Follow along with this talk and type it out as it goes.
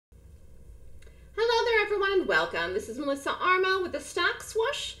and welcome. This is Melissa Armo with the Stock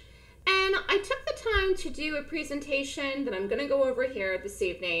Swoosh, and I took the time to do a presentation that I'm going to go over here this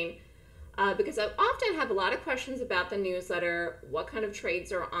evening because I often have a lot of questions about the newsletter. What kind of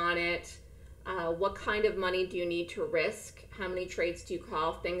trades are on it? What kind of money do you need to risk? How many trades do you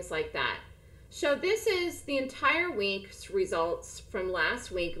call? Things like that. So this is the entire week's results from last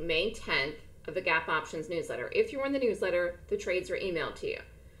week, May 10th, of the Gap Options newsletter. If you're in the newsletter, the trades are emailed to you.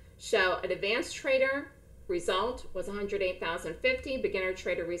 So an advanced trader result was 108,050, beginner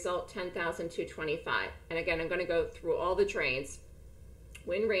trader result 10,225. And again, I'm going to go through all the trades.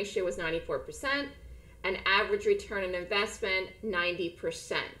 Win ratio was 94%, and average return on investment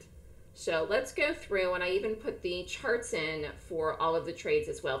 90%. So let's go through, and I even put the charts in for all of the trades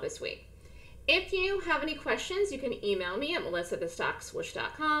as well this week. If you have any questions, you can email me at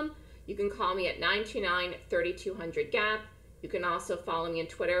melissa@thestockswoosh.com. You can call me at 929-3200-GAP. You can also follow me on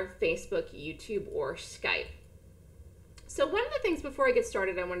Twitter, Facebook, YouTube, or Skype. So one of the things before I get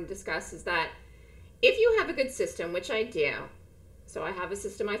started I want to discuss is that if you have a good system, which I do, so I have a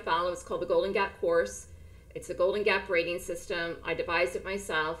system I follow, it's called the Golden Gap course. It's a Golden Gap rating system. I devised it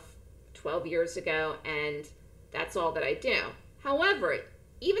myself 12 years ago, and that's all that I do. However,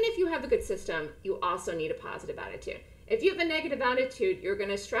 even if you have a good system, you also need a positive attitude. If you have a negative attitude, you're going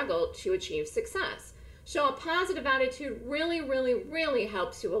to struggle to achieve success. So a positive attitude really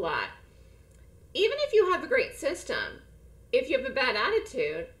helps you a lot. Even if you have a great system, if you have a bad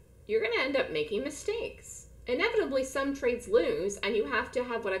attitude, you're going to end up making mistakes. Inevitably, some trades lose, and you have to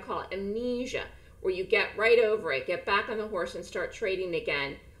have what I call amnesia, where you get right over it, get back on the horse, and start trading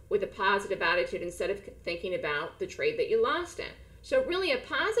again with a positive attitude instead of thinking about the trade that you lost in. So really a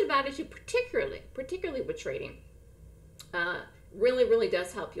positive attitude, particularly with trading, really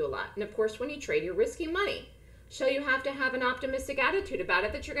does help you a lot. And of course, when you trade, you're risking money. So you have to have an optimistic attitude about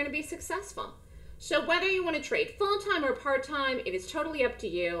it that you're going to be successful. So whether you want to trade full-time or part-time, it is totally up to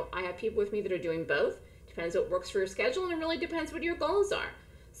you. I have people with me that are doing both. Depends what works for your schedule, and it really depends what your goals are.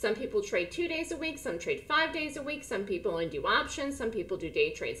 Some people trade 2 days a week, some trade 5 days a week, some people only do options, some people do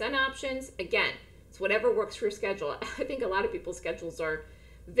day trades and options. Again, it's whatever works for your schedule. I think a lot of people's schedules are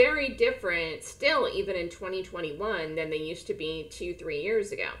very different still, even in 2021, than they used to be 2-3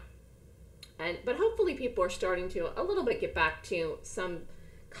 years ago. But hopefully people are starting to a little bit get back to some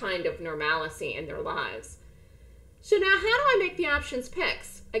kind of normalcy in their lives. So now, how do I make the options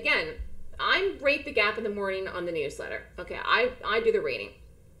picks? Again, I rate the gap in the morning on the newsletter. Okay, I do the rating.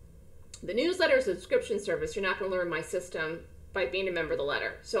 The newsletter is a subscription service. You're not going to learn my system by being a member of the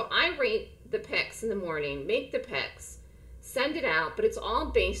letter. So I rate the picks in the morning, make the picks, send it out, but it's all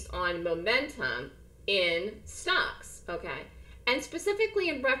based on momentum in stocks, okay? And specifically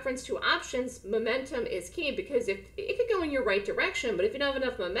in reference to options, momentum is key, because if it could go in your right direction, but if you don't have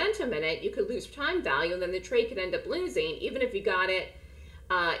enough momentum in it, you could lose time value, and then the trade could end up losing, even if you got it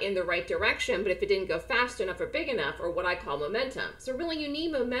in the right direction, but if it didn't go fast enough or big enough, or what I call momentum. So really, you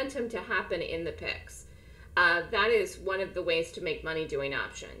need momentum to happen in the picks. That is one of the ways to make money doing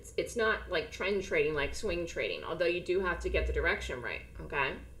options. It's not like trend trading, like swing trading, although you do have to get the direction right,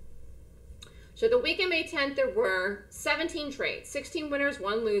 okay? So the week of May 10th, there were 17 trades, 16 winners,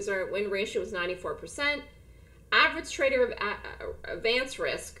 1 loser. Win ratio was 94%. Average trader advanced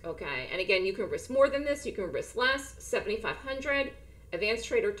risk, okay? And again, you can risk more than this, you can risk less, 7,500. Advanced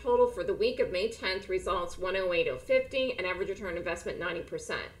trader total for the week of May 10th results 108,050, and average return on investment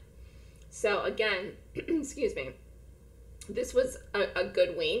 90%. So again, excuse me, this was a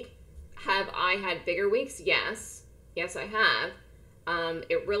good week. Have I had bigger weeks? Yes. Yes, I have.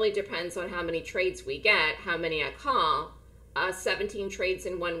 It really depends on how many trades we get, how many I call. 17 trades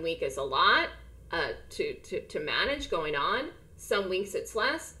in 1 week is a lot to manage going on. Some weeks it's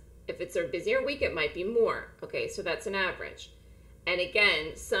less. If it's a busier week, it might be more. Okay, so that's an average. And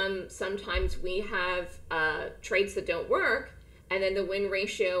again, sometimes we have trades that don't work, and then the win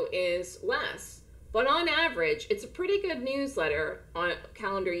ratio is less. But on average, it's a pretty good newsletter on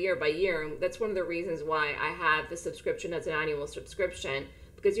calendar year by year, and that's one of the reasons why I have the subscription as an annual subscription,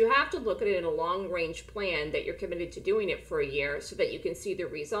 because you have to look at it in a long-range plan that you're committed to doing it for a year so that you can see the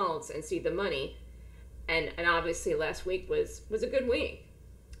results and see the money. And obviously last week was a good week.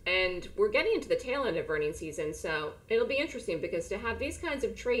 And we're getting into the tail end of earnings season, so it'll be interesting, because to have these kinds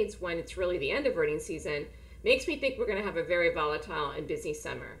of trades when it's really the end of earnings season makes me think we're going to have a very volatile and busy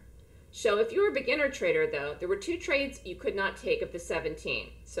summer. So if you were a beginner trader, though, there were 2 trades you could not take of the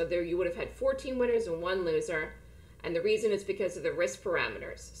 17. So there you would have had 14 winners and 1 loser, and the reason is because of the risk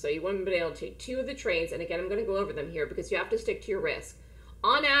parameters. So you wouldn't have been able to take 2 of the trades, and again, I'm going to go over them here because you have to stick to your risk.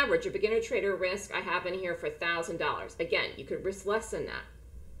 On average, a beginner trader risk I have in here for $1,000. Again, you could risk less than that.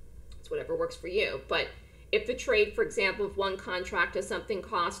 It's whatever works for you. But if the trade, for example, if one contract of something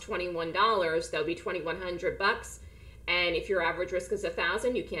costs $21, that'll be $2,100. And if your average risk is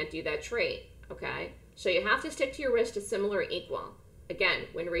 1,000, you can't do that trade. Okay, so you have to stick to your risk to similar or equal. Again,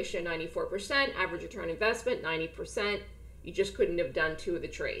 win ratio 94%, average return investment 90%. You just couldn't have done 2 of the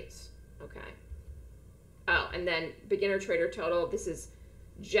trades. Okay. Oh, and then beginner trader total. This is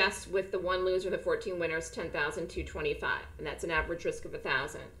just with the 1 loser, the 14 winners, 10,225, and that's an average risk of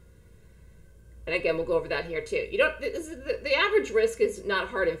 1,000. And again, we'll go over that here too. You don't. The average risk is not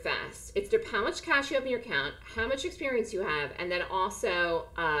hard and fast. It's how much cash you have in your account, how much experience you have, and then also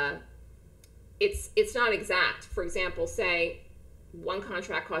it's not exact. For example, say one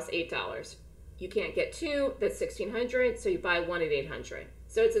contract costs $8. You can't get 2. That's $1,600. So you buy 1 at $800.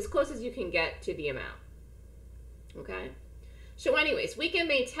 So it's as close as you can get to the amount. Okay. So anyways, weekend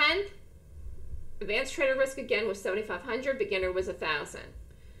May 10th, advanced trader risk again was 7,500. Beginner was 1,000.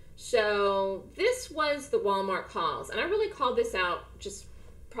 So this was the Walmart calls, and I really called this out just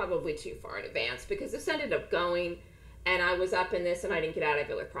probably too far in advance because this ended up going, and I was up in this and I didn't get out of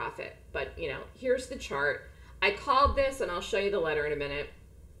it with profit. But you know, here's the chart. I called this, and I'll show you the letter in a minute.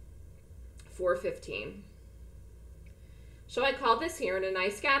 415. So I called this here in a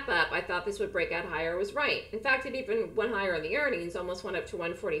nice gap up. I thought this would break out higher. I was right. In fact, it even went higher on the earnings, almost went up to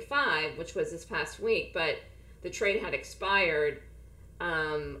 145, which was this past week, but the trade had expired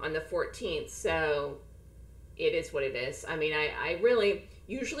on the 14th, so it is what it is. I mean, I really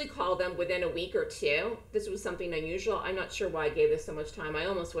usually call them within a week or 2. This was something unusual. I'm not sure why I gave this so much time. I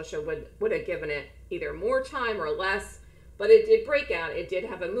almost wish I would have given it either more time or less, but it did break out. It did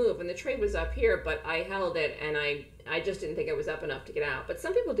have a move, and the trade was up here, but I held it, and I just didn't think it was up enough to get out. But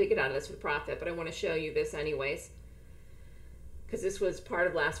some people did get out of this with profit, but I want to show you this anyways, because this was part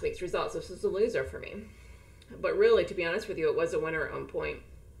of last week's results. This was a loser for me. But really, to be honest with you, it was a winner at one point.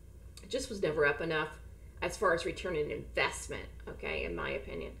 It just was never up enough as far as return on investment, okay, in my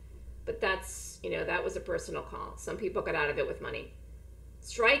opinion. But that's, you know, that was a personal call. Some people got out of it with money.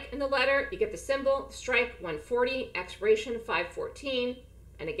 Strike in the letter, you get the symbol, strike 140, expiration 514,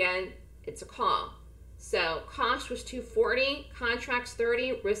 and again, it's a call. So cost was 240, contracts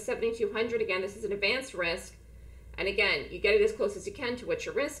 30, risk 7,200. Again, this is an advanced risk. And again, you get it as close as you can to what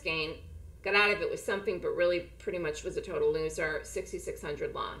your risk gain. Got out of it with something, but really pretty much was a total loser,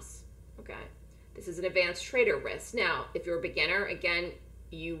 6,600 loss. Okay, this is an advanced trader risk. Now, if you're a beginner, again,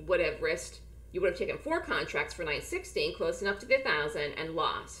 you would have taken 4 contracts for 916, close enough to the 1,000, and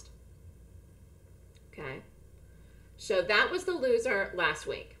lost. Okay, so that was the loser last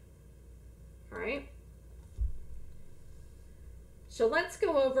week. All right. So let's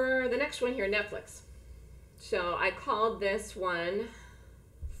go over the next one here, Netflix. So I called this one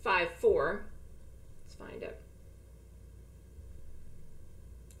 5-4. Let's find it.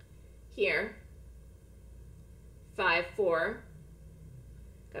 Here, 5-4.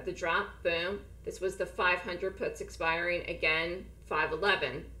 Got the drop, boom. This was the 500 puts expiring, again,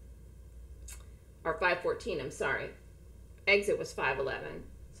 511. Or 514, I'm sorry. Exit was 511.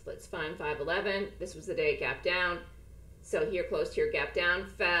 So let's find 511. This was the day it gapped down. So here, close here, gap down,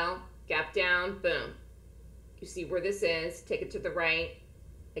 fell, gap down, boom. You see where this is, take it to the right.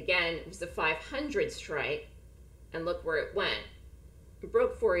 Again, it was the 500 strike, and look where it went. It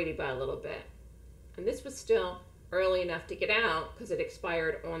broke 480 by a little bit. And this was still early enough to get out because it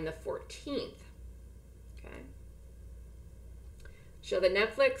expired on the 14th. Okay. So the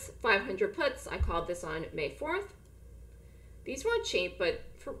Netflix 500 puts, I called this on May 4th. These weren't cheap, but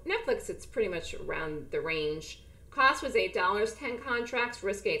for Netflix, it's pretty much around the range. Cost was $8, 10 contracts,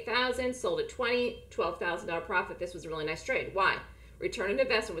 risk 8,000, sold at 20, $12,000 profit. This was a really nice trade. Why? Return on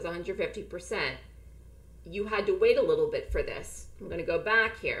investment was 150%. You had to wait a little bit for this. I'm going to go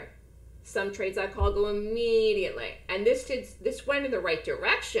back here. Some trades I call go immediately. And this went in the right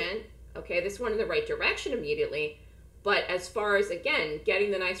direction. Okay, this went in the right direction immediately. But as far as, again,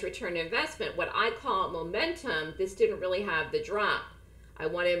 getting the nice return on investment, what I call momentum, this didn't really have the drop. I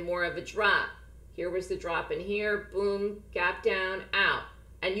wanted more of a drop. Here was the drop in here. Boom, gap down, out.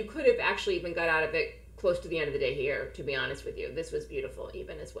 And you could have actually even got out of it close to the end of the day here, to be honest with you. This was beautiful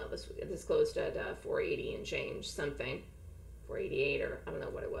even as well. This closed at 480 and change something. 488 or I don't know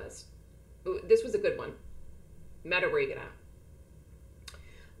what it was. This was a good one. No matter where you get out.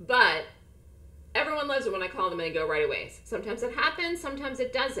 But everyone loves it when I call them and they go right away. Sometimes it happens, sometimes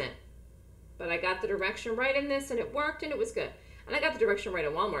it doesn't. But I got the direction right in this and it worked and it was good. And I got the direction right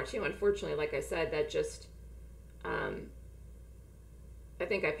in Walmart too. Unfortunately, like I said, that just, I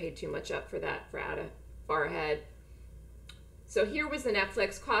think I paid too much up for that, for out of far ahead. So here was the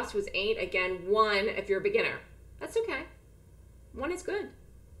Netflix. Cost was 8. Again, 1 if you're a beginner. That's okay. 1 is good.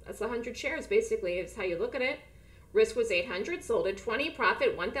 That's 100 shares, basically, is how you look at it. Risk was 800, sold at 20,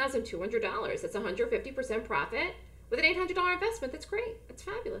 profit $1,200. That's 150% profit with an $800 investment. That's great. That's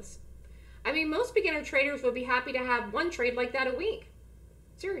fabulous. I mean, most beginner traders would be happy to have one trade like that a week.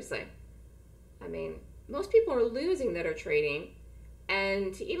 Seriously. I mean, most people are losing that are trading,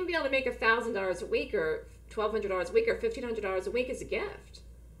 and to even be able to make $1,000 a week or $1,200 a week or $1,500 a week is a gift.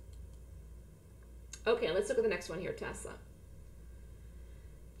 Okay, let's look at the next one here, Tesla.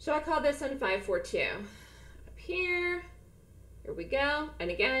 So I call this on 542. Here we go,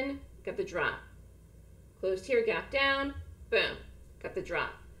 and again, got the drop. Closed here, gap down, boom, got the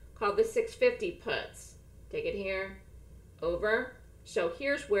drop. Called the 650 puts. Take it here, over. So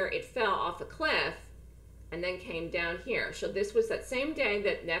here's where it fell off a cliff and then came down here. So this was that same day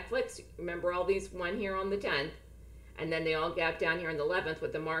that Netflix, remember all these won here on the 10th, and then they all gapped down here on the 11th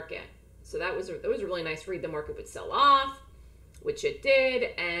with the market. So that was a really nice read. The market would sell off, which it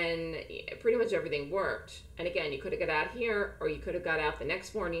did, and pretty much everything worked. And again, you could have got out here, or you could have got out the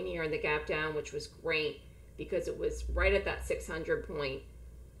next morning here in the gap down, which was great because it was right at that 600 point.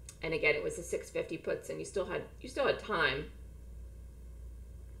 And again, it was the 650 puts, and you still had time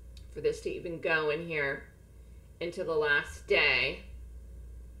for this to even go in here into the last day.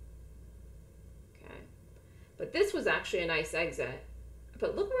 Okay, but this was actually a nice exit.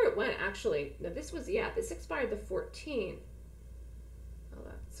 But look where it went. Actually, no, this was, yeah, this expired the 14th. Oh,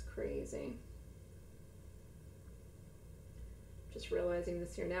 that's crazy. Just realizing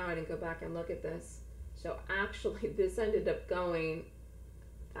this here now. I didn't go back and look at this. So actually, this ended up going,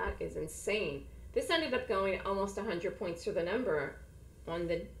 that is insane. This ended up going almost 100 points to the number on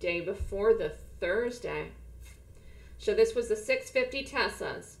the day before the Thursday. So this was the 650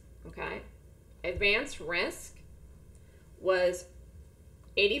 Teslas, okay? Advanced risk was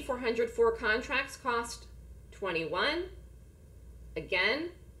 8,404 contracts, cost 21. Again,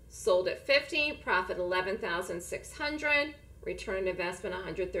 sold at 50, profit 11,600, return on investment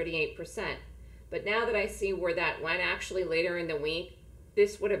 138%. But now that I see where that went, actually later in the week,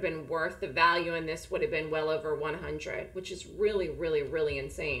 this would have been worth, the value in this would have been well over 100, which is really, really, really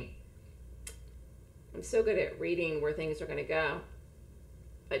insane. I'm so good at reading where things are going to go.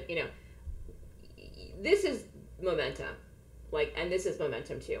 But, you know, this is momentum. Like, and this is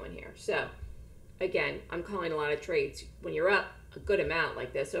momentum too in here. So, again, I'm calling a lot of trades. When you're up a good amount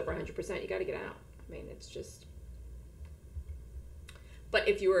like this, over 100%, you got to get out. I mean, it's just... But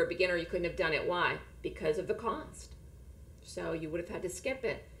if you were a beginner, you couldn't have done it. Why? Because of the cost. So you would have had to skip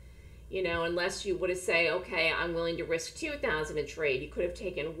it. You know, unless you would have said, okay, I'm willing to risk 2,000 a trade. You could have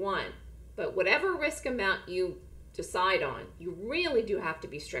taken one. But whatever risk amount you decide on, you really do have to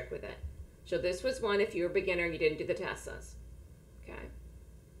be strict with it. So this was one, if you're a beginner, you didn't do the Teslas. Okay.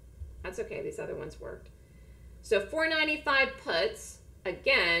 That's okay. These other ones worked. So 495 puts,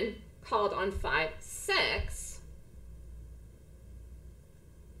 again, called on 5-6.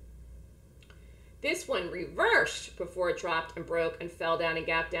 This one reversed before it dropped and broke and fell down and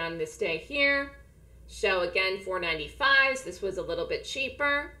gapped down this day here. So again, 495s. This was a little bit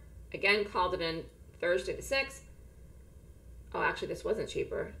cheaper. Again, called it in Thursday the 6th. Oh, actually, this wasn't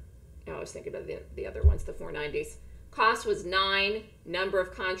cheaper. No, I was thinking of the other ones, the 490s. Cost was 9. Number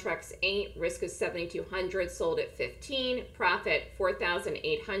of contracts 8. Risk is 7,200. Sold at 15. Profit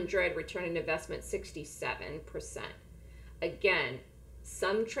 4,800. Return on investment 67%. Again,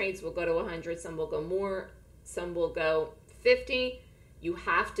 some trades will go to 100, some will go more, some will go 50. You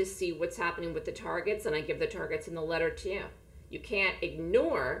have to see what's happening with the targets, and I give the targets in the letter too. You can't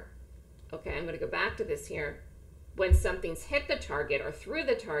ignore, okay, I'm going to go back to this here, when something's hit the target or through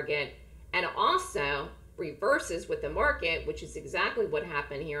the target, and also reverses with the market, which is exactly what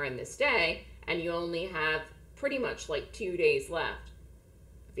happened here on this day, and you only have pretty much like 2 days left,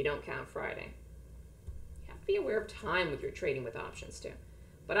 if you don't count Friday. Be aware of time with your trading with options too.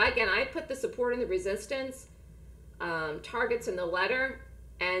 But again, I put the support and the resistance, targets in the letter,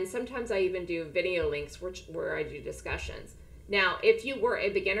 and sometimes I even do video links where I do discussions. Now, if you were a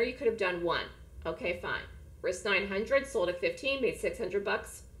beginner, you could have done one. Okay, fine. Risk 900, sold at 15, made 600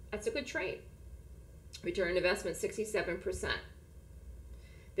 bucks. That's a good trade. Return on investment 67%.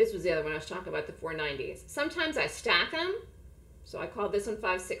 This was the other one I was talking about, the 490s. Sometimes I stack them. So I call this one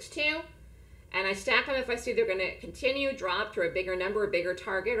 562. And I stack them if I see they're going to continue, drop to a bigger number, a bigger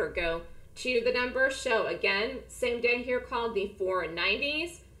target, or go to the number. So again, same day here, called the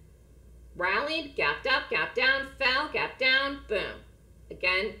 490s. Rallied, gapped up, gapped down, fell, gapped down, boom.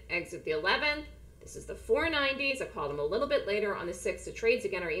 Again, exit the 11th. This is the 490s. I called them a little bit later on the 6th. The trades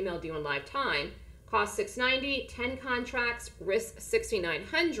again are emailed you in live time. Cost $690, 10 contracts, risk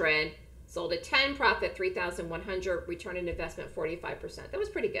 $6,900, Sold at 10, profit 3,100, return on investment 45%. That was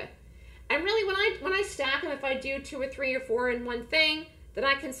pretty good. And really, when I stack them, if I do 2 or 3 or 4 in one thing, then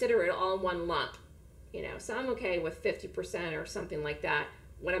I consider it all one lump. You know, so I'm okay with 50% or something like that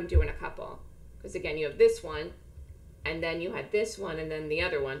when I'm doing a couple. Because again, you have this one, and then you had this one, and then the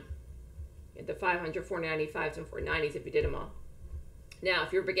other one. You had the 500, 495s, and 490s if you did them all. Now,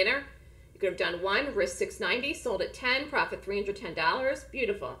 if you're a beginner, you could have done one, risk 690, sold at 10, profit $310.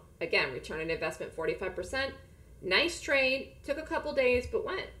 Beautiful. Again, return on investment 45%. Nice trade. Took a couple days, but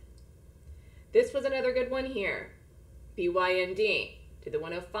went. This was another good one here. BYND to the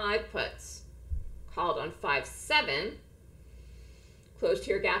 105 puts. Called on 5.7. Closed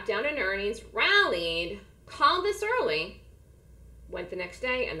here, gap down in earnings. Rallied. Called this early. Went the next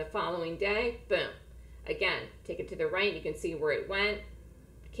day, and the following day, boom. Again, take it to the right. You can see where it went.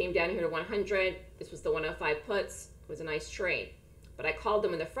 Came down here to 100. This was the 105 puts. It was a nice trade. But I called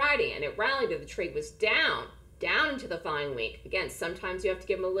them on the Friday, and it rallied, and the trade was down into the following week. Again, sometimes you have to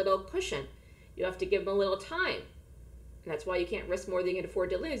give them a little cushion. You have to give them a little time. And that's why you can't risk more than you can afford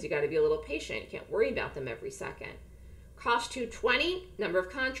to lose. You got to be a little patient. You can't worry about them every second. Cost 220, number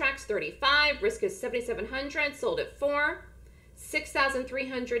of contracts 35, risk is 7,700, sold at 4,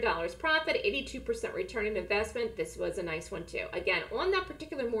 $6,300 profit, 82% return on investment. This was a nice one too. Again, on that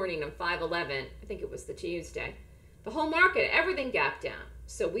particular morning on 5/11, I think it was the Tuesday, the whole market, everything gapped down.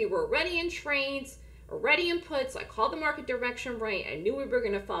 So we were ready in trades, ready in puts. I called the market direction right. I knew we were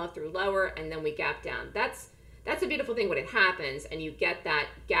going to follow through lower, and then we gapped down. That's a beautiful thing when it happens and you get that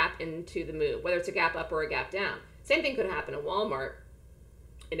gap into the move, whether it's a gap up or a gap down. Same thing could happen at Walmart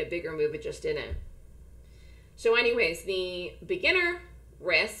in a bigger move. It just didn't. So anyways, the beginner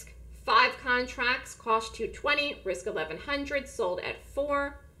risk, 5 contracts, cost 220, risk 1,100, sold at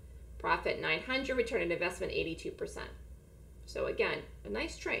 4, profit 900, return on investment 82%. So again, a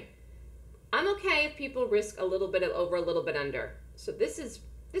nice trade. I'm okay if people risk a little bit over, a little bit under. So this is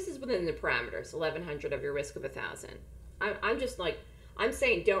within the parameters, 1,100 of your risk of 1,000. I'm just like, I'm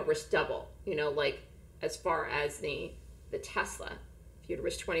saying don't risk double, you know, like as far as the Tesla. If you'd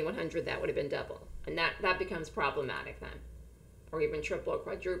risked 2,100, that would have been double. And that becomes problematic then, or even triple or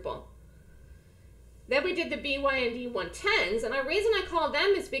quadruple. Then we did the BYND 110s, and the reason I called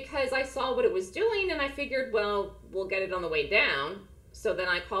them is because I saw what it was doing, and I figured, well, we'll get it on the way down. So then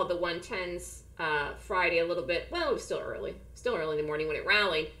I called the 110s Friday a little bit. Well, it was still early in the morning when it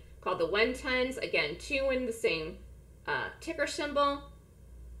rallied. Called the 110s, again, 2 in the same ticker symbol.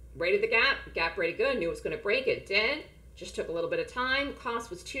 Rated the gap rated good, knew it was going to break, it did. Just took a little bit of time. Cost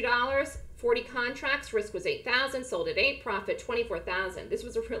was $2, 40 contracts, risk was 8,000, sold at 8, profit 24,000. This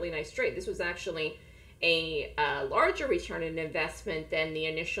was a really nice trade. This was actually a larger return on investment than the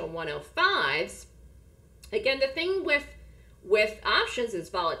initial 105s. Again, the thing with options is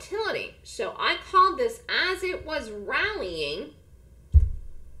volatility. So I called this as it was rallying.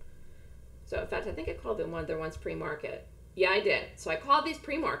 So in fact, I think I called them one of their ones pre-market. Yeah, I did. So I called these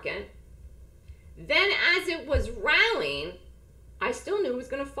pre-market. Then as it was rallying, I still knew it was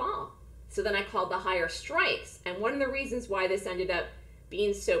going to fall. So then I called the higher strikes. And one of the reasons why this ended up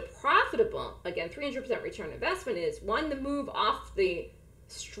being so profitable, again, 300% return on investment, is one, the move off the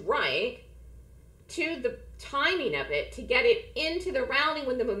strike, 2, the timing of it to get it into the rally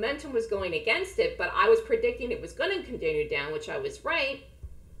when the momentum was going against it, but I was predicting it was going to continue down, which I was right.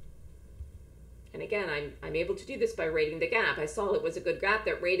 And again, I'm able to do this by rating the gap. I saw it was a good gap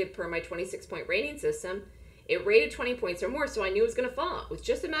that rated per my 26-point rating system. It rated 20 points or more, so I knew it was going to fall. It was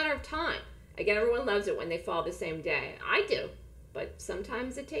just a matter of time. Again, everyone loves it when they fall the same day. I do, but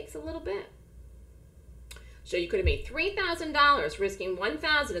sometimes it takes a little bit. So you could have made $3,000 risking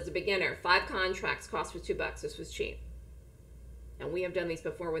 $1,000 as a beginner. 5 contracts, cost was $2. This was cheap. And we have done these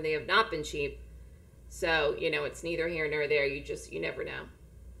before when they have not been cheap. So, you know, it's neither here nor there. You never know.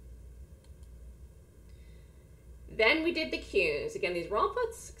 Then we did the Qs. Again, these were all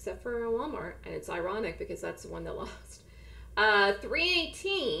puts except for Walmart. And it's ironic because that's the one that lost.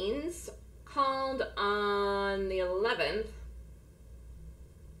 318s called on the 11th.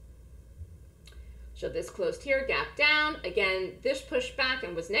 So this closed here, gap down. Again, this pushed back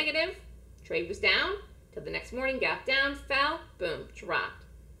and was negative. Trade was down till the next morning, gap down, fell, boom, dropped.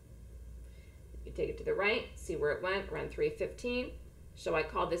 You take it to the right, see where it went, around 315. So I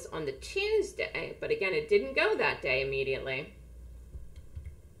called this on the Tuesday, but again, it didn't go that day immediately.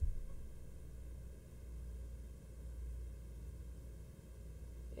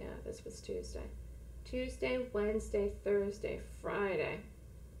 Yeah, this was Tuesday. Tuesday, Wednesday, Thursday, Friday.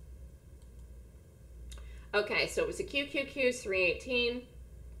 Okay, so it was a QQQ, 318.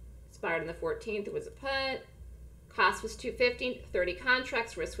 Expired on the 14th. It was a put. Cost was $250, 30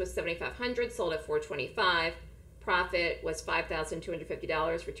 contracts, risk was $7,500, sold at $425. Profit was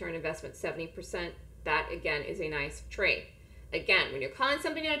 $5,250, return investment 70%. That, again, is a nice trade. Again, when you're calling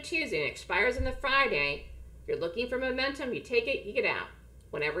something on a Tuesday and it expires on the Friday, you're looking for momentum, you take it, you get out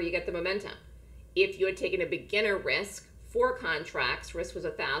whenever you get the momentum. If you had taken a beginner risk, 4 contracts, risk was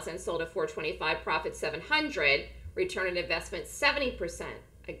 $1,000, sold at $425, profit $700, return on investment 70%.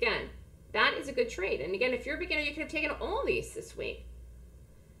 Again, that is a good trade. And again, if you're a beginner, you could have taken all these this week.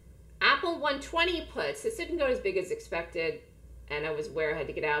 Apple 120 puts. This didn't go as big as expected, and I was aware I had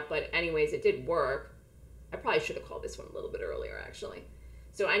to get out, but anyways, it did work. I probably should have called this one a little bit earlier, actually.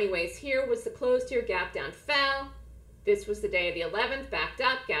 So anyways, here was the closed here, gap down, fell. This was the day of the 11th, backed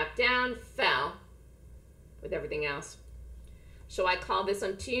up, gap down, fell, with everything else. So I called this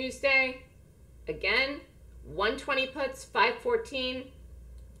on Tuesday. Again, 120 puts, 514.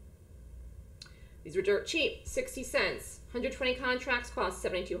 These were dirt cheap, 60 cents. 120 contracts cost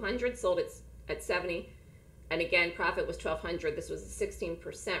 $7,200, sold it at 70. And again, profit was $1,200. This was a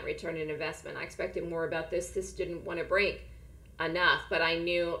 16% return on investment. I expected more about this. This didn't want to break enough, but I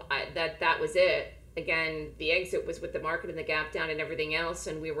knew that was it. Again, the exit was with the market and the gap down and everything else,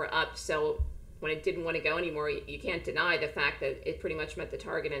 and we were up. So when it didn't want to go anymore, you can't deny the fact that it pretty much met the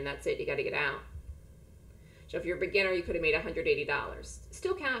target, and that's it. You got to get out. So if you're a beginner, you could have made $180.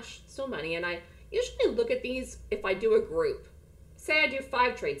 Still cash, still money. And I usually look at these if I do a group. Say I do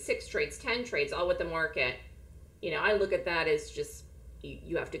 5 trades, 6 trades, 10 trades, all with the market. You know, I look at that as just,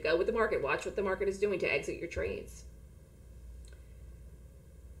 you have to go with the market, watch what the market is doing to exit your trades.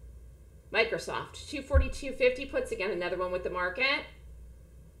 Microsoft, 242.50 puts, again, another one with the market.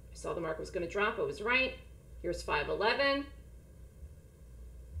 I saw the market was going to drop, I was right. Here's 511.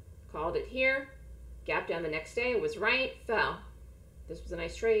 Called it here. Gap down the next day, it was right, fell. This was a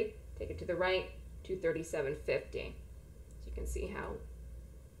nice trade. Take it to the right, 237.50. So you can see how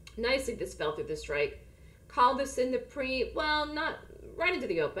nicely this fell through the strike. Called this in the not right into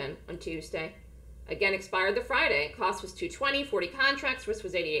the open on Tuesday. Again, expired the Friday. Cost was $220, 40 contracts, risk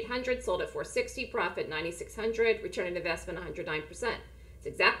was $8,800, sold at $460, profit $9,600, return on investment 109%. It's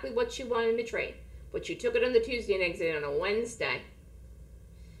exactly what you wanted to trade, but you took it on the Tuesday and exited on a Wednesday.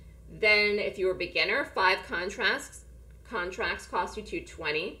 Then, if you were a beginner, 5 contracts cost you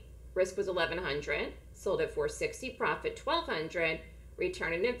 $220, risk was $1,100, sold at $460, profit $1,200,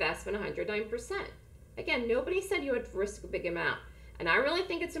 return on investment 109%. Again, nobody said you had to risk a big amount. And I really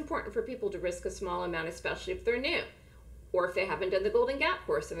think it's important for people to risk a small amount, especially if they're new, or if they haven't done the Golden Gap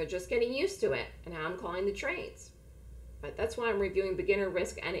course and they're just getting used to it and how I'm calling the trades. But that's why I'm reviewing beginner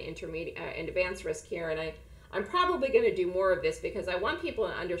risk and intermediate and advanced risk here. And I'm probably going to do more of this because I want people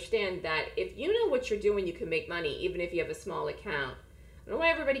to understand that if you know what you're doing, you can make money even if you have a small account. I don't know why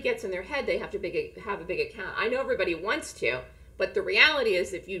everybody gets in their head they have to have a big account. I know everybody wants to, but the reality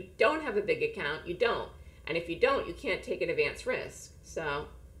is if you don't have a big account, you don't. And if you don't, you can't take an advanced risk. So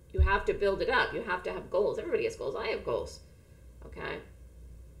you have to build it up. You have to have goals. Everybody has goals. I have goals. Okay?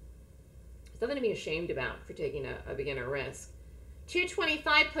 There's nothing to be ashamed about for taking a beginner risk.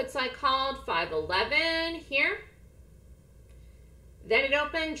 225 puts I called, 511 here. Then it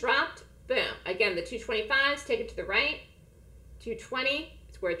opened, dropped, boom. Again, the 225s, take it to the right. 220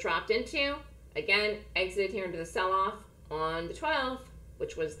 is where it dropped into. Again, exited here into the sell-off on the 12th,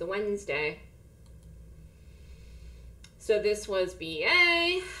 which was the Wednesday. So this was BA.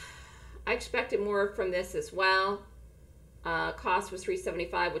 I expected more from this as well. Cost was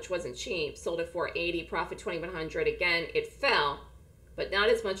 $375, which wasn't cheap. Sold at $480, profit $2,100. Again, it fell, but not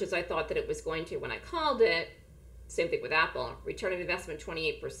as much as I thought that it was going to when I called it. Same thing with Apple. Return on investment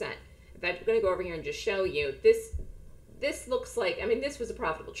 28%. In fact, I'm going to go over here and just show you. This looks like, I mean, this was a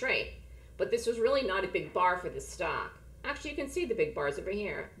profitable trade, but this was really not a big bar for this stock. Actually, you can see the big bars over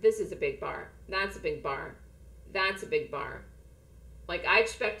here. This is a big bar. That's a big bar. That's a big bar. Like, I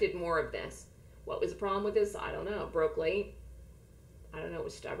expected more of this. What was the problem with this? I don't know. Broke late. I don't know. It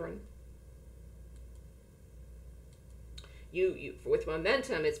was stubborn. With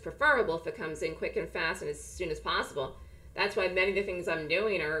momentum, it's preferable if it comes in quick and fast and as soon as possible. That's why many of the things I'm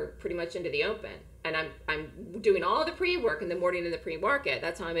doing are pretty much into the open. And I'm doing all the pre-work in the morning in the pre-market.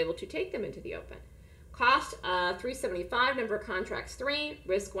 That's how I'm able to take them into the open. Cost $375, number of contracts 3,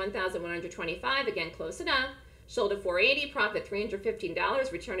 risk $1,125, again close enough. Sold at $480, profit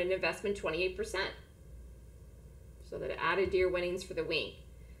 $315, return on investment 28%. So that added to your winnings for the week.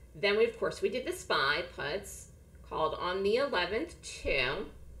 Then we did the SPY puts, called on the 11th too.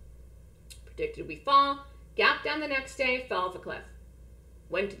 Predicted we fall, gap down the next day, fell off a cliff.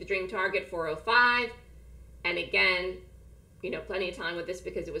 Went to the dream target 405, and again, plenty of time with this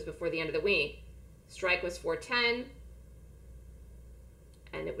because it was before the end of the week. Strike was 410.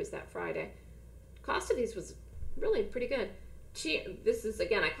 And it was that Friday. Cost of these was really pretty good. This is,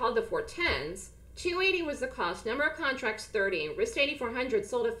 again, I called the 410s. 280 was the cost. Number of contracts, 30. Risk 8,400,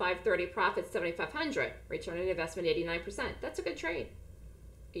 sold at 530, profit 7,500. Return on investment, 89%. That's a good trade.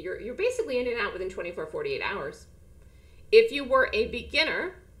 You're basically in and out within 24, 48 hours. If you were a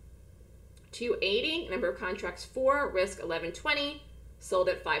beginner, 280, number of contracts, 4, risk 1120, sold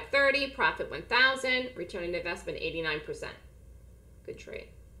at 530, profit 1,000, return on investment, 89%. Good trade.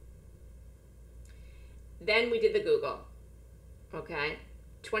 Then we did the Google. Okay.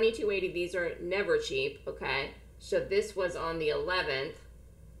 2280, these are never cheap. Okay. So this was on the 11th.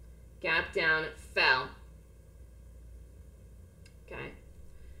 Gap down, fell. Okay.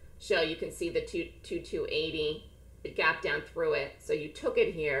 So you can see the 280, it gapped down through it. So you took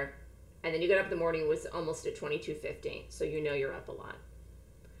it here, and then you got up in the morning, it was almost at 2250. So you know you're up a lot.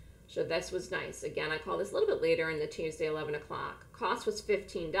 So this was nice. Again, I call this a little bit later in the Tuesday, 11 o'clock. Cost was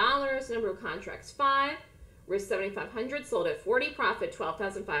 $15. Number of contracts, 5. Risk 7,500. Sold at 40. Profit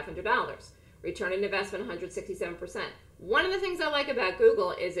 $12,500. Return on investment 167%. One of the things I like about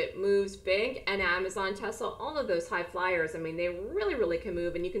Google is it moves big, and Amazon, Tesla, all of those high flyers. I mean, they really, really can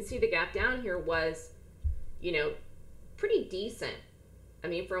move. And you can see the gap down here was, you know, pretty decent. I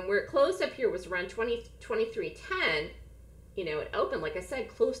mean, from where it closed up here was around 2310. You know, it opened, like I said,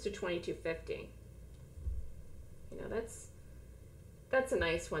 close to 2250. You know, that's a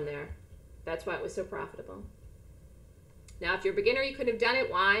nice one there. That's why it was so profitable. Now, if you're a beginner, you could have done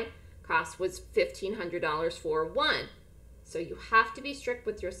it. Why? Cost was $1,500 for one. So you have to be strict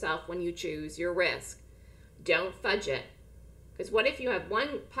with yourself when you choose your risk. Don't fudge it. Because what if you have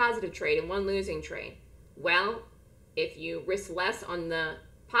one positive trade and one losing trade? Well, if you risk less on the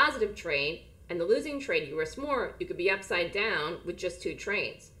positive trade, and the losing trade, you risk more, you could be upside down with just 2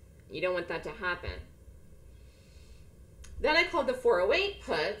 trades. You don't want that to happen. Then I called the 408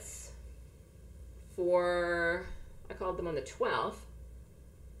 puts I called them on the 12th.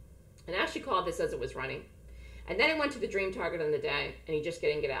 And I actually called this as it was running. And then I went to the dream target on the day, and you just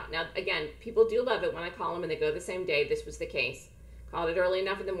get out. Now, again, people do love it when I call them and they go the same day. This was the case. Called it early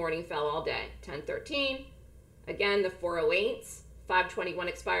enough in the morning, fell all day. 10:13. Again, the 408s, 521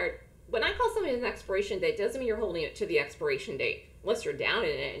 expired. When I call something an expiration date, doesn't mean you're holding it to the expiration date. Unless you're down in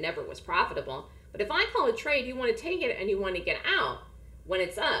it, it never was profitable. But if I call a trade, you want to take it and you want to get out when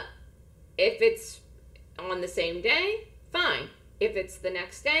it's up. If it's on the same day, fine. If it's the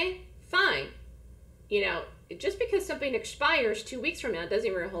next day, fine. You know, just because something expires 2 weeks from now doesn't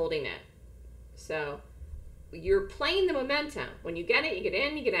mean you're holding it. So you're playing the momentum. When you get it, you get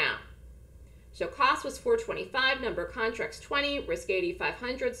in, you get out. So cost was $425, number of contracts 20, risk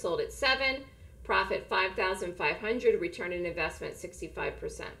 8,500, sold at 7, profit $5,500, return on investment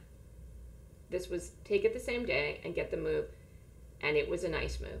 65%. This was take it the same day and get the move, and it was a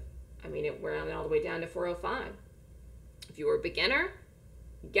nice move. I mean, it went all the way down to 405. If you were a beginner,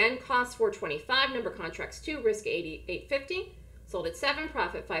 again, cost $425, number of contracts 2, risk 850, sold at 7,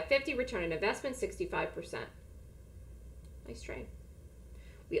 profit $550, return on investment 65%. Nice trade.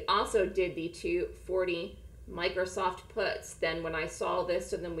 We also did the 240 Microsoft puts. Then when I saw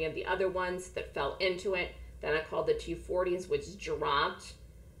this, and then we have the other ones that fell into it, then I called the 240s, which dropped.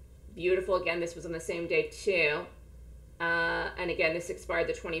 Beautiful. Again, this was on the same day too. And again, this expired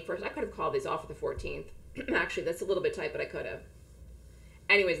the 21st. I could have called these off for the 14th. Actually, that's a little bit tight, but I could have.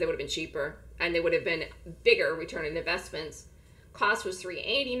 Anyways, they would have been cheaper, and they would have been bigger return on investments. Cost was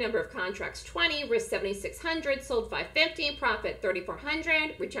 $380, number of contracts 20, risk 7,600, sold $550, profit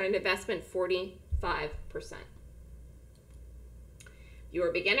 $3,400, return on investment 45%. You were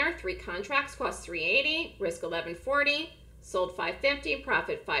a beginner, 3 contracts, cost $380, risk $1,140, sold $550,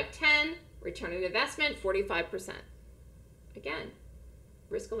 profit $510, return on investment 45%. Again,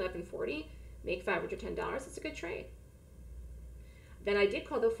 risk $1,140, make $510. It's a good trade. Then I did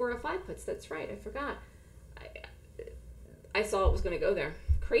call the 405 puts. That's right, I forgot. I saw it was going to go there.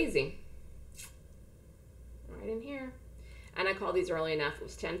 Crazy. Right in here. And I called these early enough. It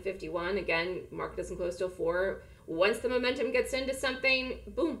was 10:51. Again, market doesn't close till 4. Once the momentum gets into something,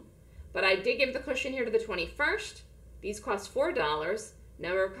 boom. But I did give the cushion here to the 21st. These cost $4.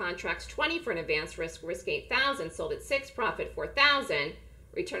 Number of contracts 20 for an advanced risk. Risk 8,000. Sold at 6. Profit 4,000.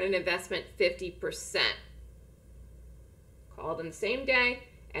 Return on investment 50%. Called on the same day.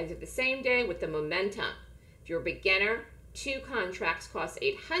 Ended the same day with the momentum. If you're a beginner, 2 contracts cost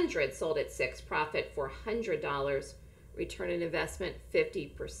 $800, sold at 6, profit $400, return on investment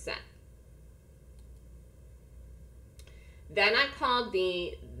 50%. Then I called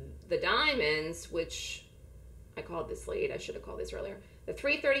the diamonds, which I called this late. I should have called this earlier. The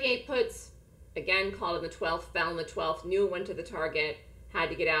 338 puts, Again, called on the 12th, fell on the 12th, knew it went to the target, had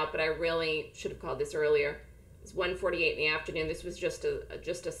to get out, but I really should have called this earlier. It was 1:48 in the afternoon. This was just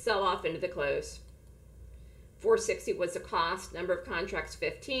a sell-off into the close. 460 was the cost. Number of contracts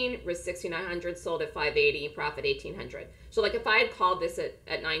 15. Risk 6,900. Sold at 580. Profit 1,800. So like if I had called this at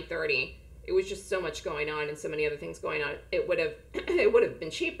 9:30, it was just so much going on and so many other things going on. It would have it would have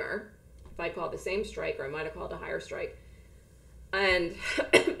been cheaper if I called the same strike, or I might have called a higher strike, and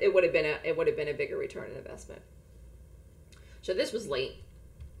it would have been a bigger return on investment. So this was late.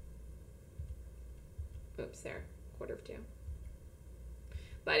 Oops, there, 1:45.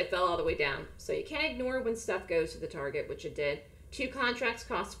 But it fell all the way down. So you can't ignore when stuff goes to the target, which it did. 2 contracts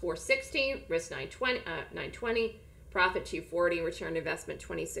cost 460, risk 920, profit 240, return investment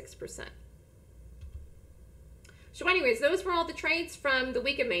 26%. So anyways, those were all the trades from the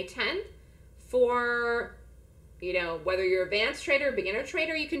week of May 10th. For, whether you're an advanced trader or beginner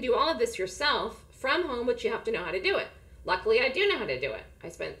trader, you can do all of this yourself from home, but you have to know how to do it. Luckily, I do know how to do it. I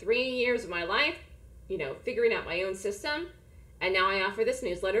spent 3 years of my life, figuring out my own system. And now I offer this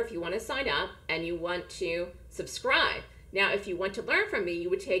newsletter if you want to sign up and you want to subscribe. Now, if you want to learn from me,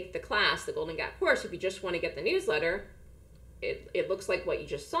 you would take the class, the Golden Gap course. If you just want to get the newsletter, it looks like what you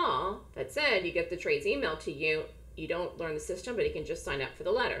just saw. That said, you get the trades emailed to you. You don't learn the system, but you can just sign up for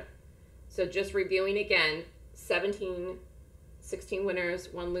the letter. So just reviewing again, 16 winners,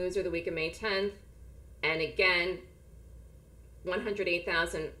 1 loser the week of May 10th. And again,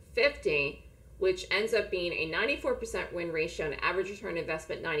 108,050, which ends up being a 94% win ratio and average return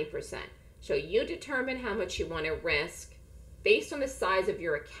investment 90%. So you determine how much you want to risk based on the size of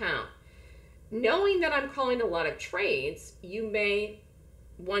your account. Knowing that I'm calling a lot of trades, you may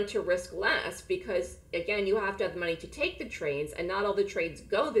want to risk less because, again, you have to have the money to take the trades, and not all the trades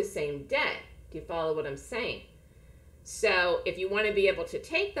go the same day. Do you follow what I'm saying? So if you want to be able to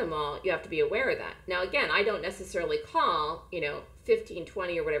take them all, you have to be aware of that. Now, again, I don't necessarily call, 15,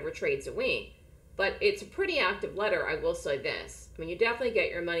 20 or whatever trades a week, but it's a pretty active letter, I will say this. I mean, you definitely get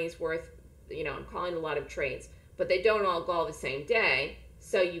your money's worth. I'm calling a lot of trades, but they don't all go the same day.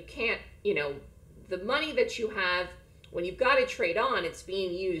 So you can't, the money that you have, when you've got a trade on, it's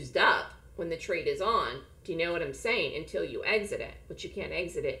being used up when the trade is on. Do you know what I'm saying? Until you exit it, but you can't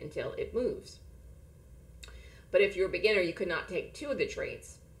exit it until it moves. But if you're a beginner, you could not take 2 of the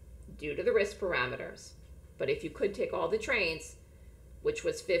trades due to the risk parameters. But if you could take all the trades, which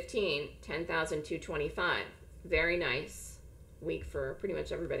was 15, 10,225. Very nice week for pretty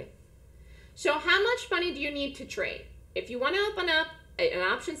much everybody. So how much money do you need to trade? If you want to open up an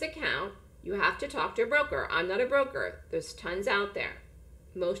options account, you have to talk to a broker. I'm not a broker. There's tons out there.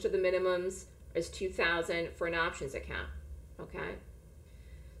 Most of the minimums is $2,000 for an options account, okay?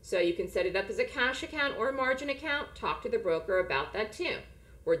 So you can set it up as a cash account or a margin account. Talk to the broker about that too.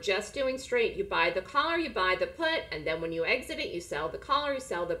 We're just doing straight. You buy the call or you buy the put, and then when you exit it, you sell the call or you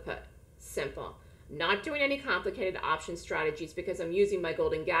sell the put. Simple. Not doing any complicated option strategies because I'm using my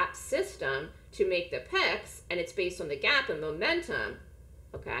Golden Gap system to make the picks, and it's based on the gap and momentum,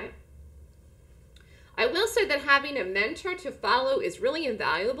 okay? I will say that having a mentor to follow is really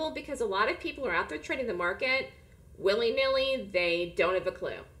invaluable because a lot of people are out there trading the market willy-nilly. They don't have a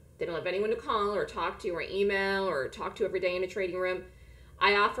clue. They don't have anyone to call or talk to or email or talk to every day in a trading room.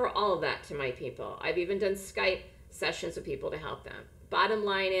 I offer all of that to my people. I've even done Skype sessions with people to help them. Bottom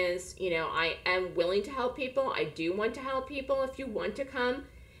line is, I am willing to help people. I do want to help people. If you want to come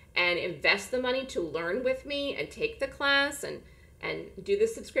and invest the money to learn with me and take the class and do the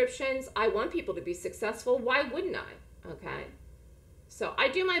subscriptions, I want people to be successful. Why wouldn't I? Okay. So I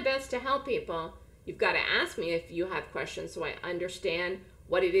do my best to help people. You've got to ask me if you have questions so I understand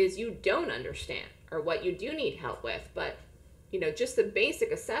what it is you don't understand or what you do need help with. But, just the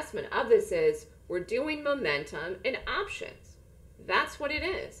basic assessment of this is we're doing momentum and options. That's what it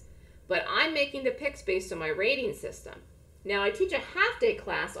is. But I'm making the picks based on my rating system. Now, I teach a half-day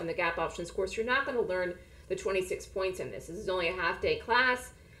class on the Gap Options course. You're not going to learn the 26 points in this. This is only a half-day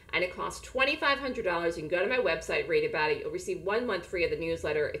class, and it costs $2,500. You can go to my website, read about it. You'll receive 1 month free of the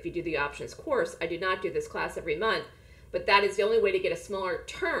newsletter if you do the options course. I do not do this class every month, but that is the only way to get a smaller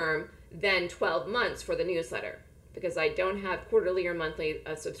term than 12 months for the newsletter because I don't have quarterly or monthly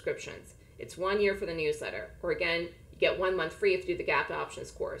subscriptions. It's 1 year for the newsletter. Or again, you get 1 month free if you do the Gap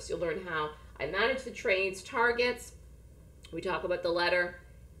Options course. You'll learn how I manage the trades, targets. We talk about the letter,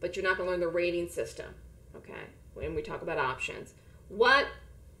 but you're not going to learn the rating system, okay, when we talk about options. What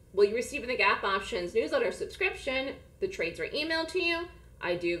will you receive in the Gap Options newsletter subscription? The trades are emailed to you.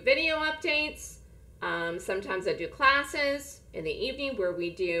 I do video updates. Sometimes I do classes in the evening where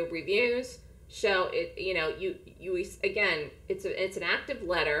we do reviews. So again, it's an active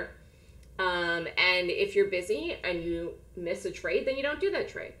letter. And if you're busy and you miss a trade, then you don't do that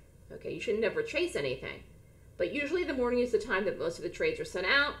trade. Okay, you should never chase anything. But usually the morning is the time that most of the trades are sent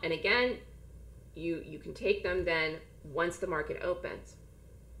out. And again, you can take them then once the market opens.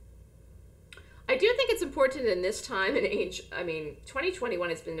 I do think it's important in this time and age. I mean, 2021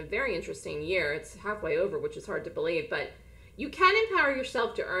 has been a very interesting year. It's halfway over, which is hard to believe, but you can empower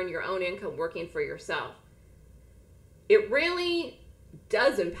yourself to earn your own income working for yourself. It really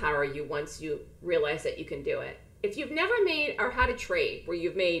does empower you once you realize that you can do it. If you've never made or had a trade where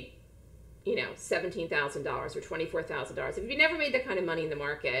you've made, $17,000 or $24,000, if you've never made that kind of money in the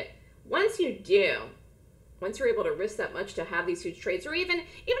market, once you do, once you're able to risk that much to have these huge trades, or even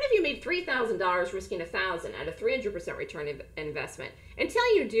if you made $3,000 risking $1,000 at a 300% return investment,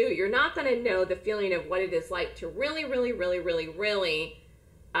 until you do, you're not going to know the feeling of what it is like to really, really, really, really, really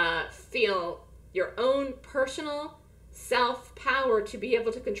feel your own personal self-power to be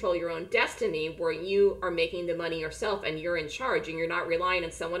able to control your own destiny, where you are making the money yourself and you're in charge and you're not relying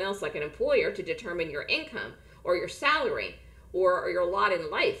on someone else like an employer to determine your income or your salary or your lot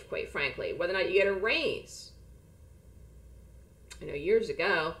in life, quite frankly, whether or not you get a raise. I know years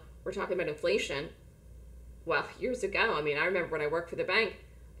ago, we're talking about inflation. Well, years ago, I remember when I worked for the bank,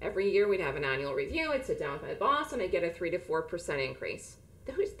 every year we'd have an annual review. I'd sit down with my boss and I'd get a 3 to 4% increase.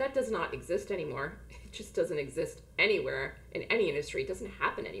 That does not exist anymore. It just doesn't exist anywhere in any industry. It doesn't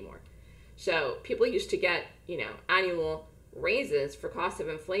happen anymore. So people used to get, annual raises for cost of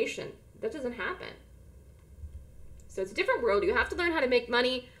inflation. That doesn't happen. So it's a different world. You have to learn how to make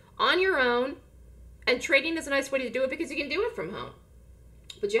money on your own. And trading is a nice way to do it because you can do it from home.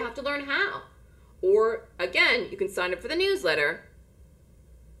 But you have to learn how. Or, again, you can sign up for the newsletter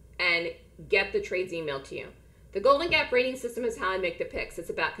and get the trades emailed to you. The Golden Gap rating system is how I make the picks.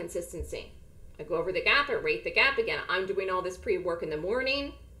 It's about consistency. I go over the gap, I rate the gap again. I'm doing all this pre-work in the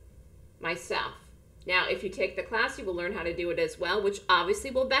morning myself. Now, if you take the class, you will learn how to do it as well, which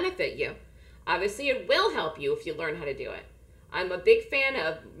obviously will benefit you. Obviously, it will help you if you learn how to do it. I'm a big fan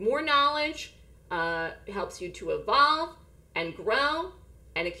of more knowledge. Helps you to evolve and grow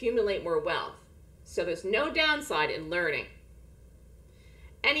and accumulate more wealth. So there's no downside in learning.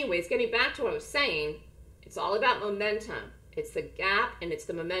 Anyways, getting back to what I was saying, it's all about momentum. It's the gap and it's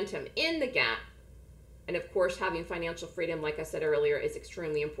the momentum in the gap. And of course, having financial freedom, like I said earlier, is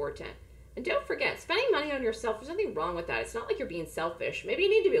extremely important. And don't forget, spending money on yourself, there's nothing wrong with that. It's not like you're being selfish. Maybe you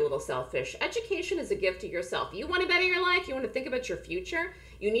need to be a little selfish. Education is a gift to yourself. You want to better your life, you want to think about your future,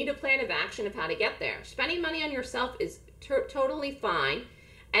 you need a plan of action of how to get there. Spending money on yourself is totally fine.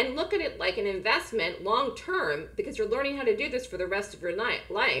 And look at it like an investment long term, because you're learning how to do this for the rest of your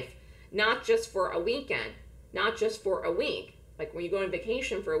life, not just for a weekend, not just for a week. Like when you go on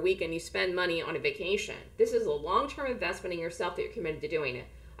vacation for a week and you spend money on a vacation. This is a long-term investment in yourself that you're committed to doing it.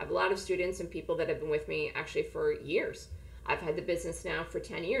 I have a lot of students and people that have been with me actually for years. I've had the business now for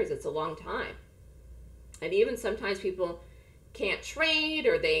 10 years. It's a long time. And even sometimes people can't trade,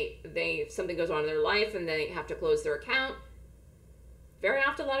 or they something goes on in their life and they have to close their account. Very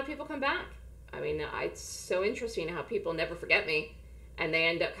often a lot of people come back. It's so interesting how people never forget me and they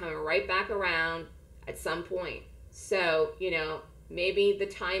end up coming right back around at some point. So, maybe the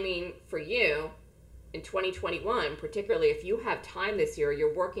timing for you in 2021, particularly if you have time this year,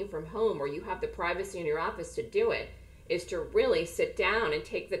 you're working from home, or you have the privacy in your office to do it, is to really sit down and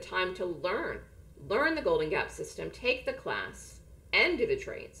take the time to learn the Golden Gap system, take the class, and do the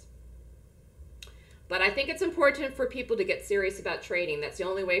trades. But I think it's important for people to get serious about trading. That's the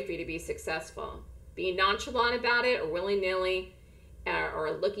only way for you to be successful. Being nonchalant about it, or willy-nilly, or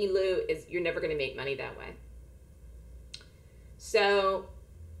a looky-loo, you're never going to make money that way. So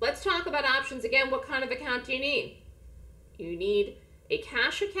let's talk about options again. What kind of account do you need? You need a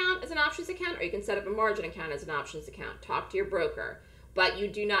cash account as an options account, or you can set up a margin account as an options account. Talk to your broker. But you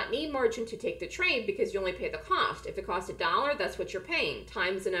do not need margin to take the trade because you only pay the cost. If it costs $1, that's what you're paying,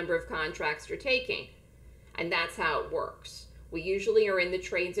 times the number of contracts you're taking. And that's how it works. We usually are in the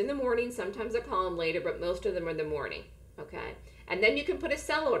trades in the morning. Sometimes I call them later, but most of them are in the morning. Okay? And then you can put a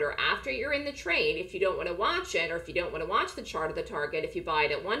sell order after you're in the trade. If you don't want to watch it, or if you don't want to watch the chart of the target, if you buy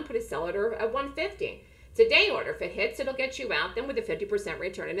it at 1, put a sell order at 150. It's a day order. If it hits, it'll get you out then with a 50%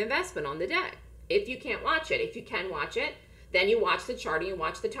 return on investment on the day. If you can't watch it, if you can watch it, then you watch the chart and you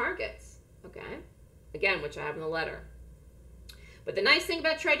watch the targets. Okay? Again, which I have in the letter. But the nice thing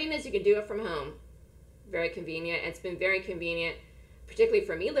about trading is you can do it from home. Very convenient. It's been very convenient, particularly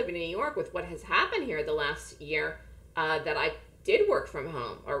for me living in New York with what has happened here the last year, that I did work from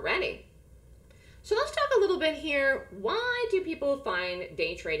home already. So let's talk a little bit here. Why do people find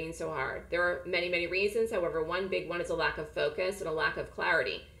day trading so hard? There are many, many reasons. However, one big one is a lack of focus and a lack of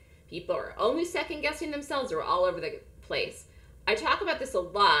clarity. People are only second guessing themselves or all over the place. I talk about this a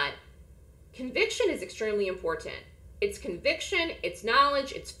lot. Conviction is extremely important. It's conviction, it's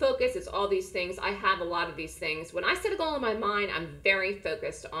knowledge, it's focus, it's all these things. I have a lot of these things. When I set a goal in my mind, I'm very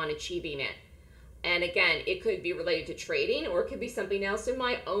focused on achieving it. And again, it could be related to trading or it could be something else in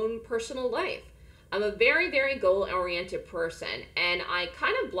my own personal life. I'm a very, very goal-oriented person, and I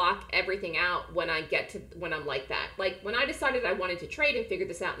kind of block everything out when I'm like that. Like when I decided I wanted to trade and figure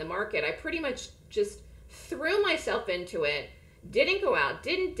this out in the market, I pretty much just threw myself into it. Didn't go out,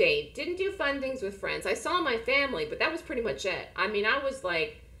 didn't date, didn't do fun things with friends. I saw my family, but that was pretty much it. I mean, I was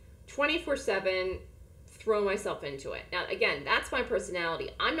like 24/7, throw myself into it. Now, again, that's my personality.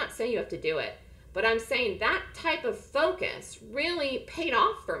 I'm not saying you have to do it, but I'm saying that type of focus really paid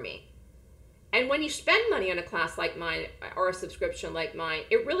off for me. And when you spend money on a class like mine or a subscription like mine,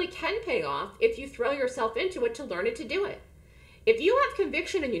 it really can pay off if you throw yourself into it to learn it to do it. If you have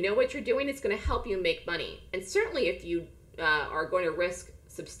conviction and you know what you're doing, it's going to help you make money. And certainly if you are going to risk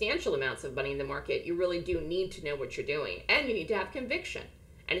substantial amounts of money in the market, you really do need to know what you're doing. And you need to have conviction.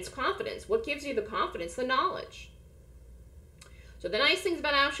 And it's confidence. What gives you the confidence? The knowledge. So the nice things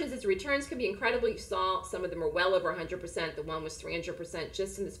about options is the returns can be incredible. You saw some of them are well over 100%. The one was 300%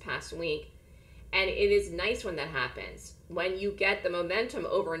 just in this past week. And it is nice when that happens. When you get the momentum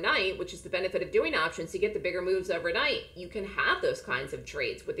overnight, which is the benefit of doing options, you get the bigger moves overnight. You can have those kinds of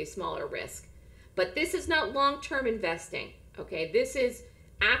trades with a smaller risk. But this is not long-term investing, okay? This is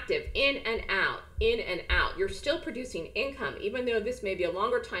active, in and out, in and out. You're still producing income, even though this may be a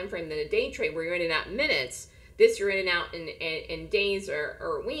longer time frame than a day trade where you're in and out in minutes. This you're in and out in days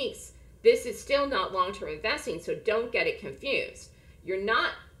or weeks. This is still not long-term investing, so don't get it confused. You're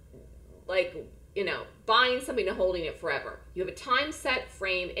not like, buying something and holding it forever. You have a time set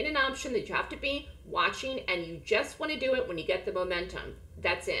frame in an option that you have to be watching, and you just want to do it when you get the momentum.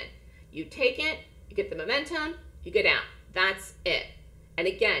 That's it. You take it, you get the momentum, you get out. That's it. And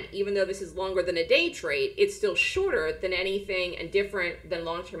again, even though this is longer than a day trade, it's still shorter than anything and different than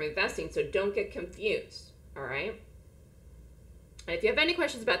long-term investing, so don't get confused, all right? And if you have any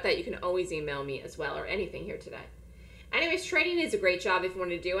questions about that, you can always email me as well, or anything here today. Anyways, trading is a great job if you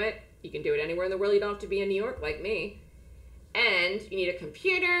want to do it. You can do it anywhere in the world. You don't have to be in New York like me. And you need a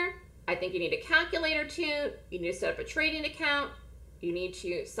computer. I think you need a calculator too. You need to set up a trading account. You need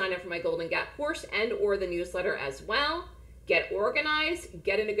to sign up for my Golden Gap course and or the newsletter as well. Get organized.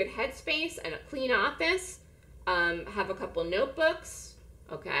 Get in a good headspace and a clean office. Have a couple notebooks.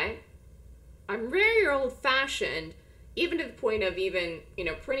 Okay. I'm very old-fashioned, even to the point of even,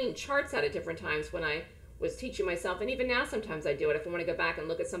 printing charts out at different times when I was teaching myself, and even now sometimes I do it if I want to go back and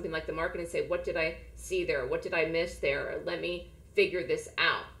look at something like the market and say, what did I see there? What did I miss there? Let me figure this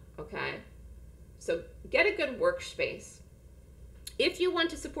out, okay? So get a good workspace. If you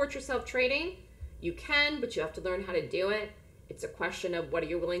want to support yourself trading, you can, but you have to learn how to do it. It's a question of what are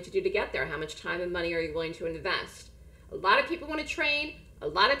you willing to do to get there? How much time and money are you willing to invest? A lot of people want to trade, a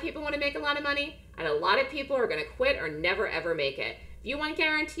lot of people want to make a lot of money, and a lot of people are going to quit or never ever make it. If you want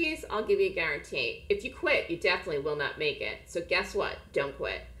guarantees, I'll give you a guarantee. If you quit, you definitely will not make it. So guess what? Don't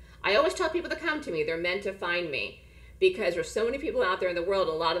quit. I always tell people to come to me. They're meant to find me because there's so many people out there in the world.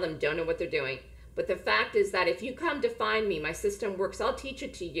 A lot of them don't know what they're doing. But the fact is that if you come to find me, my system works. I'll teach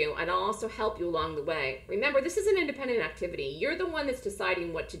it to you, and I'll also help you along the way. Remember, this is an independent activity. You're the one that's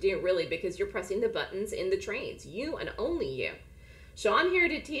deciding what to do, really, because you're pressing the buttons in the trades. You and only you. So I'm here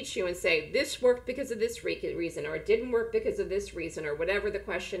to teach you and say, this worked because of this reason, or it didn't work because of this reason, or whatever the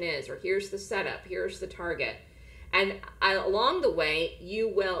question is, or here's the setup, here's the target. And along the way, you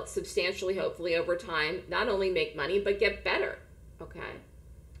will substantially, hopefully over time, not only make money, but get better, okay?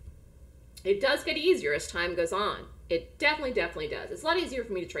 It does get easier as time goes on. It definitely, definitely does. It's a lot easier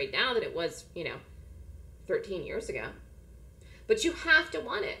for me to trade now than it was, 13 years ago. But you have to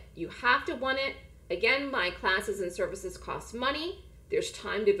want it. You have to want it. Again, my classes and services cost money. There's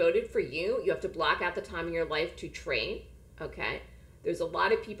time devoted for you. You have to block out the time in your life to trade, okay? There's a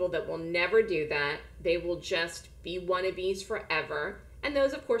lot of people that will never do that. They will just be wannabes forever. And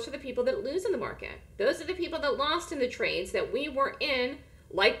those, of course, are the people that lose in the market. Those are the people that lost in the trades that we were in,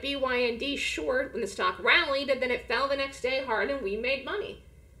 like BYND short when the stock rallied and then it fell the next day hard and we made money.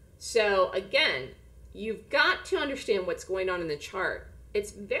 So again, you've got to understand what's going on in the chart.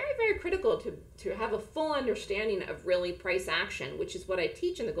 It's very, very critical to have a full understanding of really price action, which is what I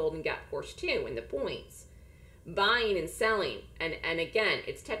teach in the Golden Gap course too, in the points. Buying and selling. And again,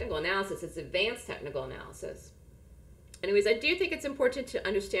 it's technical analysis. It's advanced technical analysis. Anyways, I do think it's important to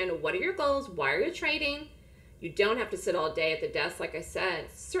understand what are your goals, why are you trading. You don't have to sit all day at the desk, like I said,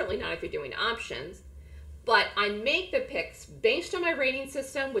 certainly not if you're doing options. But I make the picks based on my rating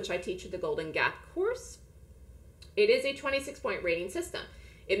system, which I teach at the Golden Gap course. It is a 26-point rating system.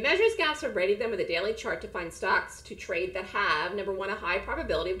 It measures gaps and rating them with a daily chart to find stocks to trade that have, number one, a high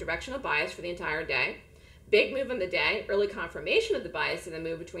probability of directional bias for the entire day, big move on the day, early confirmation of the bias in the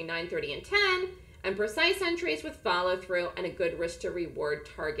move between 9:30 and 10, and precise entries with follow-through and a good risk to reward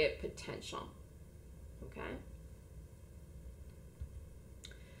target potential. Okay?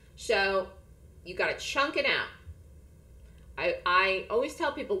 So you got to chunk it out. I always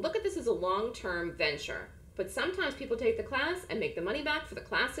tell people, look at this as a long-term venture. But sometimes people take the class and make the money back for the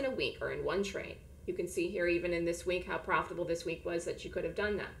class in a week or in one trade. You can see here even in this week how profitable this week was that you could have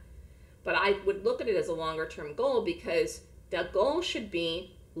done that. But I would look at it as a longer term goal, because the goal should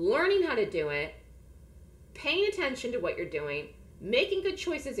be learning how to do it, paying attention to what you're doing, making good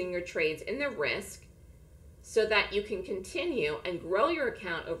choices in your trades in the risk, so that you can continue and grow your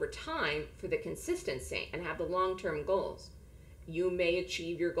account over time for the consistency and have the long-term goals. You may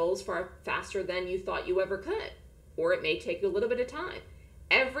achieve your goals far faster than you thought you ever could, or it may take you a little bit of time.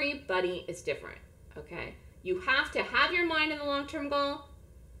 Everybody is different, okay? You have to have your mind in the long-term goal,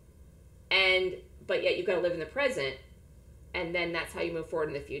 but yet you've got to live in the present, and then that's how you move forward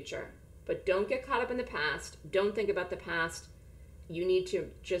in the future. But don't get caught up in the past. Don't think about the past. You need to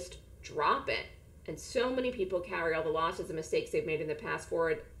just drop it. And so many people carry all the losses and mistakes they've made in the past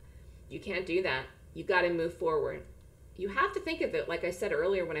forward. You can't do that. You got to move forward. You have to think of it, like I said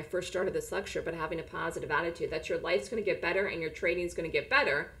earlier when I first started this lecture, about having a positive attitude, that your life's going to get better and your trading is going to get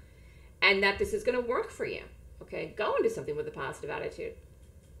better, and that this is going to work for you. Okay, go into something with a positive attitude.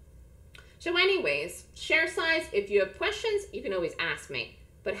 So anyways, share size, if you have questions, you can always ask me.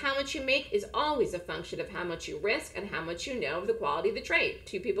 But how much you make is always a function of how much you risk and how much you know of the quality of the trade.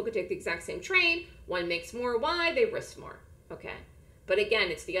 Two people could take the exact same trade. One makes more. Why? They risk more. Okay. But again,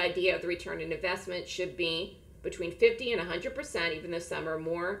 it's the idea of the return on investment should be between 50 and 100%, even though some are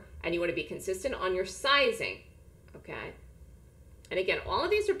more, and you want to be consistent on your sizing. Okay. And again, all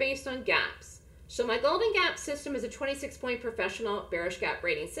of these are based on gaps. So my Golden Gap system is a 26-point professional bearish gap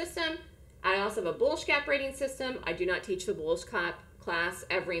rating system. I also have a bullish gap rating system. I do not teach the bullish gap class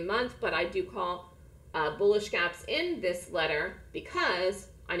every month, but I do call bullish gaps in this letter because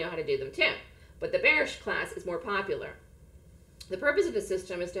I know how to do them too. But the bearish class is more popular. The purpose of the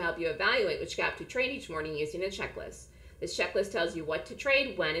system is to help you evaluate which gap to trade each morning using a checklist. This checklist tells you what to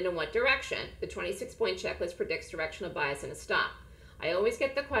trade, when, and in what direction. The 26-point checklist predicts directional bias in a stop. I always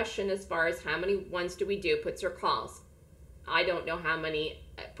get the question as far as how many ones do we do, puts or calls. I don't know how many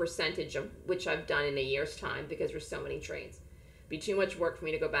percentage of which I've done in a year's time because there's so many trades. Be too much work for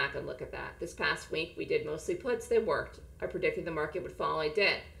me to go back and look at that. This past week, we did mostly puts. They worked. I predicted the market would fall. I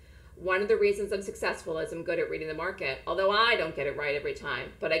did. One of the reasons I'm successful is I'm good at reading the market, although I don't get it right every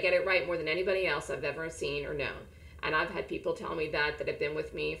time, but I get it right more than anybody else I've ever seen or known. And I've had people tell me that have been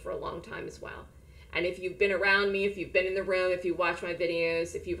with me for a long time as well. And if you've been around me, if you've been in the room, if you watch my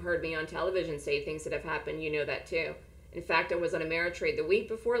videos, if you've heard me on television say things that have happened, you know that too. In fact, I was on Ameritrade the week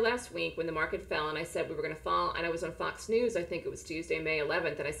before last week when the market fell, and I said we were going to fall, and I was on Fox News, I think it was Tuesday, May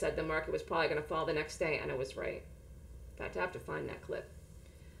 11th, and I said the market was probably going to fall the next day, and I was right. In fact, I have to find that clip.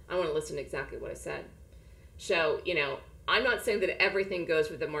 I want to listen to exactly what I said. So, you know, I'm not saying that everything goes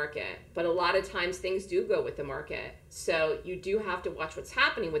with the market, but a lot of times things do go with the market. So you do have to watch what's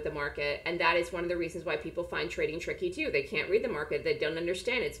happening with the market, and that is one of the reasons why people find trading tricky too. They can't read the market. They don't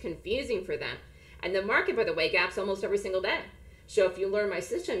understand. It's confusing for them. And the market, by the way, gaps almost every single day. So if you learn my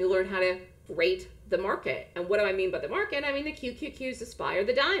system, you learn how to rate the market. And what do I mean by the market? I mean the QQQs, the SPY, or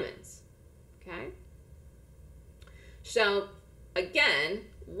the diamonds. Okay? So again,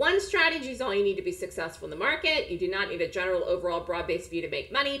 one strategy is all you need to be successful in the market. You do not need a general overall broad-based view to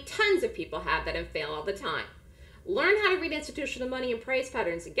make money. Tons of people have that and fail all the time. Learn how to read institutional money and price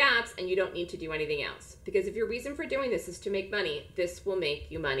patterns and gaps, and you don't need to do anything else. Because if your reason for doing this is to make money, this will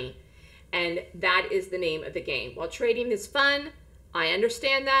make you money. And that is the name of the game. While trading is fun, I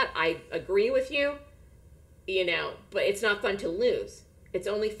understand that. I agree with you, you know, but it's not fun to lose. It's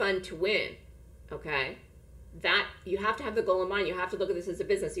only fun to win, okay? That, you have to have the goal in mind. You have to look at this as a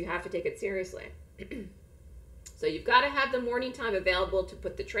business. You have to take it seriously. So you've got to have the morning time available to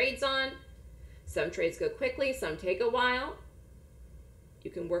put the trades on. Some trades go quickly. Some take a while.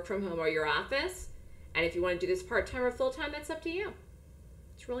 You can work from home or your office. And if you want to do this part-time or full-time, that's up to you.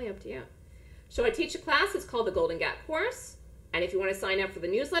 It's really up to you. So I teach a class. It's called the Golden Gap course. And if you want to sign up for the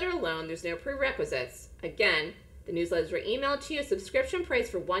newsletter alone, there's no prerequisites. Again, the newsletters are emailed to you. Subscription price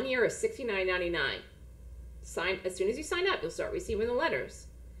for 1 year is $69.99. As soon as you sign up, you'll start receiving the letters.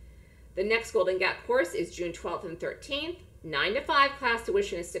 The next Golden Gap course is June 12th and 13th. 9 to 5 class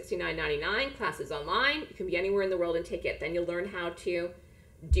tuition is $69.99. Class is online. You can be anywhere in the world and take it. Then you'll learn how to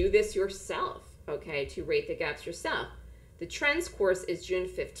do this yourself, okay, to rate the gaps yourself. The Trends course is June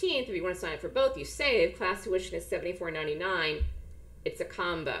 15th. If you want to sign up for both, you save. Class tuition is $74.99. It's a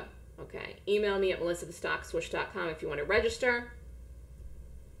combo, okay. Email me at melissa@thestockswoosh.com if you want to register.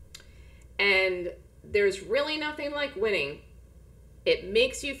 And there's really nothing like winning. It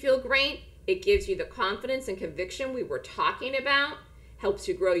makes you feel great. It gives you the confidence and conviction we were talking about, helps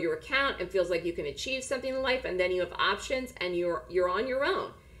you grow your account and feels like you can achieve something in life, and then you have options and you're on your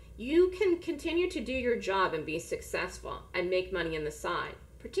own. You can continue to do your job and be successful and make money on the side,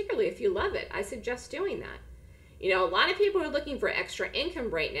 particularly if you love it. I suggest doing that. You know, a lot of people are looking for extra income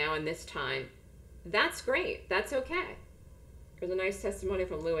right now in this time. That's great. That's okay. There's a nice testimony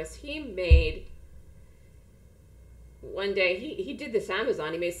from Lewis. He made, one day, he did this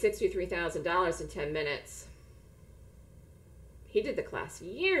Amazon. He made $63,000 in 10 minutes. He did the class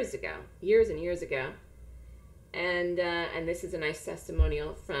years ago, years and years ago. And this is a nice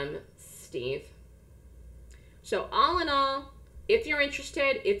testimonial from Steve. So all in all, if you're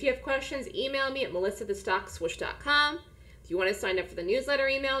interested, if you have questions, email me at melissa@thestockswoosh.com. If you want to sign up for the newsletter,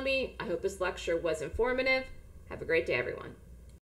 email me. I hope this lecture was informative. Have a great day, everyone.